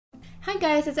Hi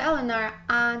guys, it's Eleanor,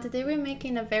 and today we're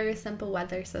making a very simple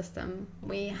weather system.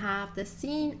 We have the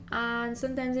scene, and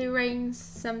sometimes it rains,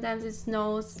 sometimes it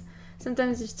snows,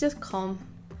 sometimes it's just calm.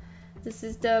 This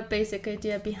is the basic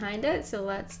idea behind it, so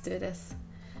let's do this.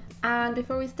 And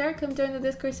before we start, come join the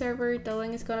Discord server. The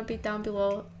link is gonna be down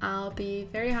below. I'll be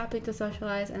very happy to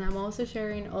socialize, and I'm also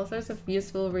sharing all sorts of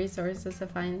useful resources I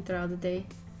find throughout the day.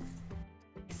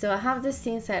 So I have this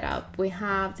scene set up. We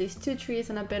have these two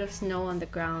trees and a bit of snow on the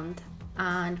ground.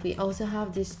 And we also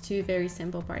have these two very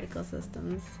simple particle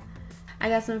systems. I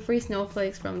got some free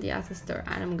snowflakes from the asset store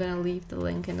and I'm gonna leave the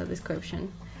link in the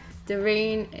description. The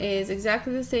rain is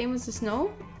exactly the same as the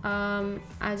snow.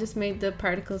 I just made the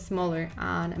particles smaller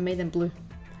and I made them blue.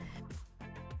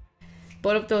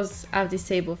 Both of those I've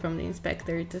disabled from the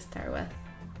inspector to start with.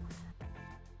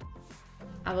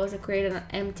 I've also created an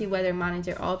empty weather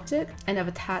manager object and I've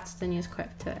attached a new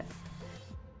script to it.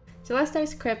 So let's start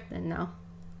scripting now.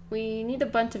 We need a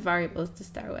bunch of variables to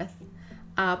start with.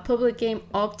 A public game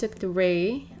object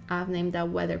array, I've named that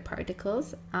weather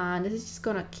particles, and this is just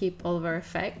gonna keep all of our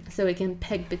effects so we can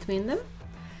pick between them.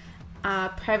 A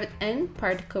private int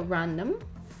particle random.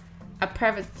 A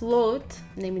private float,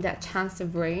 naming that chance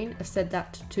of rain, I've set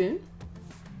that to 2.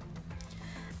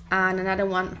 And another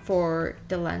one for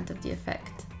the length of the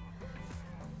effect.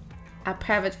 A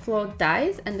private float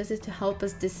dies, and this is to help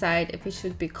us decide if it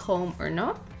should be calm or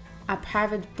not. A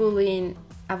private boolean,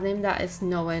 I've named that as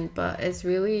snowing, but it's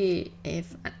really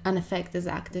if an effect is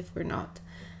active or not.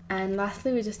 And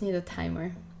lastly, we just need a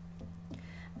timer.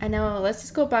 And now let's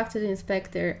just go back to the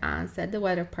inspector and set the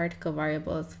weather particle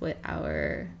variables with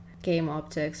our game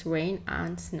objects, rain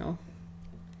and snow.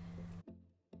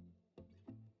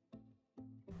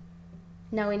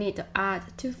 Now we need to add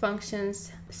two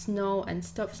functions, snow and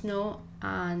stop snow,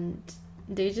 and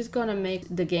they're just gonna make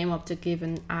the game object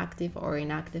even active or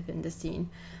inactive in the scene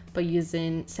by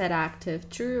using set active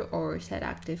true or set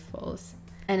active false.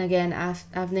 And again,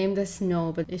 I've named the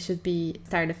snow, but it should be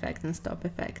start effect and stop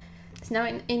effect. So now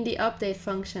in the update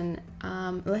function,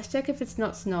 let's check if it's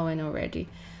not snowing already.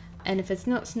 And if it's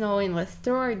not snowing, let's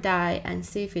throw our die and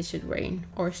see if it should rain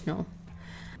or snow.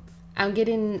 I'm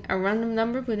getting a random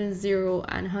number between 0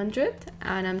 and 100,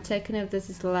 and I'm checking if this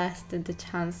is less than the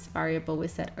chance variable we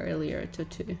set earlier to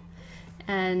 2.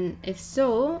 And if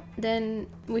so, then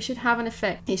we should have an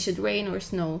effect. It should rain or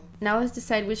snow. Now let's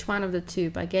decide which one of the two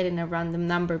by getting a random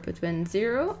number between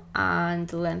 0 and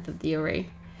the length of the array.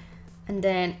 And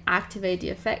then activate the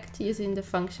effect using the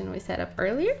function we set up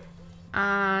earlier.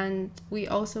 And we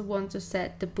also want to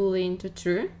set the boolean to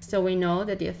true, so we know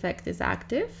that the effect is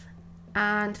active.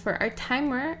 And for our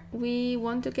timer, we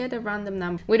want to get a random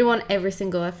number. We don't want every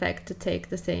single effect to take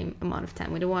the same amount of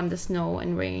time. We don't want the snow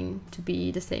and rain to be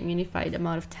the same unified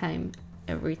amount of time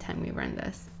every time we run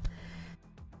this.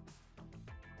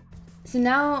 So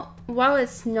now, while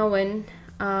it's snowing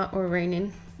or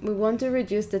raining, we want to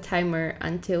reduce the timer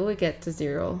until we get to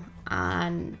 0.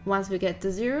 And once we get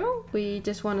to 0, we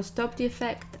just want to stop the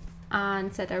effect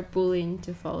and set our boolean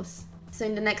to false. So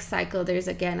in the next cycle, there's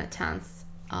again a chance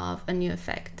of a new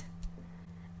effect.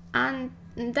 And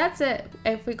that's it.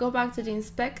 If we go back to the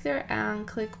inspector and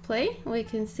click play, we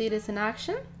can see this in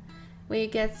action. We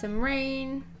get some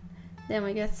rain, then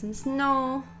we get some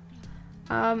snow.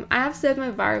 I have set my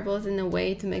variables in a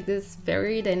way to make this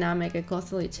very dynamic and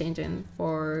constantly changing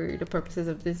for the purposes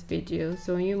of this video,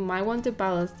 so you might want to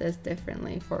balance this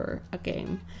differently for a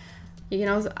game. You can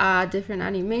also add different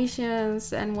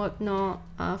animations and whatnot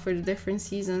for the different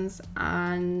seasons,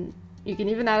 and you can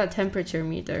even add a temperature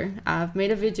meter. I've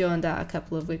made a video on that a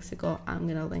couple of weeks ago. I'm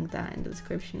gonna link that in the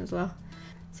description as well.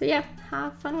 So yeah,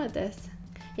 have fun with this.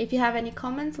 If you have any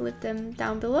comments, leave them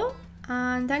down below.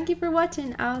 And thank you for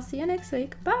watching. I'll see you next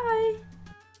week. Bye!